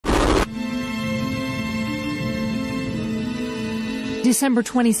December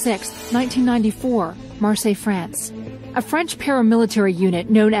 26, 1994, Marseille, France. A French paramilitary unit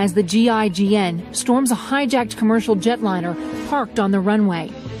known as the GIGN storms a hijacked commercial jetliner parked on the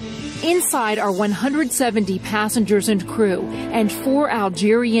runway. Inside are 170 passengers and crew and 4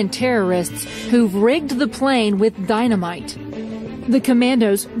 Algerian terrorists who've rigged the plane with dynamite. The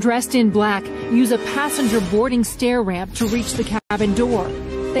commandos, dressed in black, use a passenger boarding stair ramp to reach the cabin door.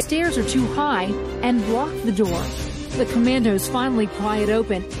 The stairs are too high and block the door. The commandos finally pry it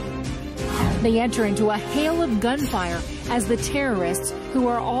open. They enter into a hail of gunfire as the terrorists, who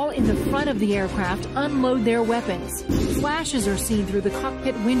are all in the front of the aircraft, unload their weapons. Flashes are seen through the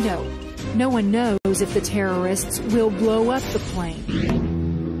cockpit window. No one knows if the terrorists will blow up the plane.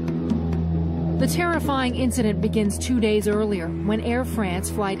 The terrifying incident begins 2 days earlier when Air France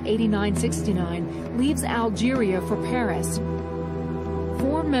Flight 8969 leaves Algeria for Paris.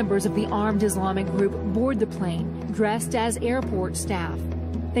 4 members of the armed Islamic group board the plane, dressed as airport staff.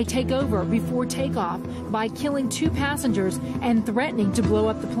 They take over before takeoff by killing 2 passengers and threatening to blow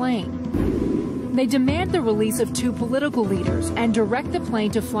up the plane. They demand the release of 2 political leaders and direct the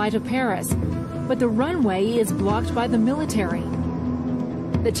plane to fly to Paris, but the runway is blocked by the military.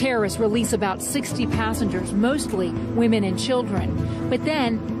 The terrorists release about 60 passengers, mostly women and children, but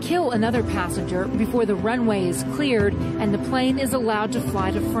then kill another passenger before the runway is cleared and the plane is allowed to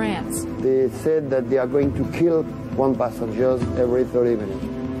fly to France. They said that they are going to kill 1 passenger every 30 minutes.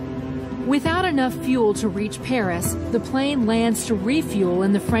 Without enough fuel to reach Paris, the plane lands to refuel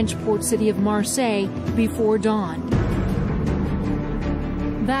in the French port city of Marseille before dawn.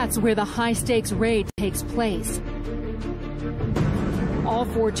 That's where the high-stakes raid takes place. All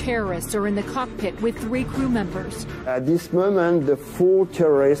 4 terrorists are in the cockpit with 3 crew members. At this moment, the 4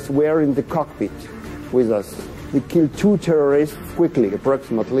 terrorists were in the cockpit with us. They killed 2 terrorists quickly,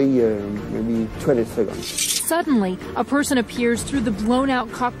 approximately maybe 20 seconds. Suddenly, a person appears through the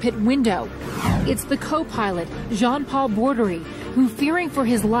blown-out cockpit window. It's the co-pilot, Jean-Paul Borderie, who, fearing for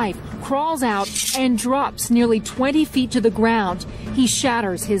his life, crawls out and drops nearly 20 feet to the ground. He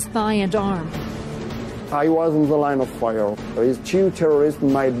shatters his thigh and arm. I was in the line of fire. There is 2 terrorists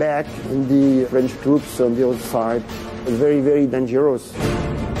in my back and the French troops on the other side. It's very, very dangerous.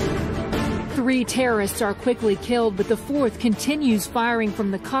 3 terrorists are quickly killed, but the 4th continues firing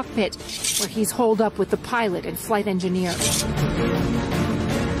from the cockpit, where he's holed up with the pilot and flight engineer.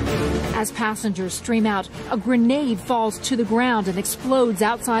 As passengers stream out, a grenade falls to the ground and explodes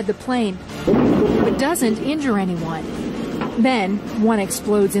outside the plane, but doesn't injure anyone. Then, one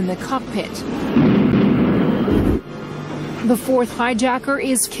explodes in the cockpit. The 4th hijacker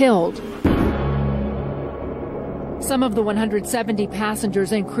is killed. Some of the 170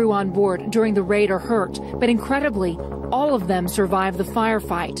 passengers and crew on board during the raid are hurt, but incredibly, all of them survive the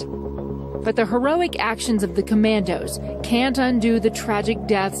firefight. But the heroic actions of the commandos can't undo the tragic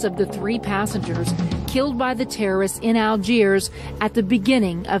deaths of the 3 passengers killed by the terrorists in Algiers at the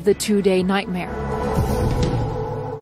beginning of the 2-day nightmare.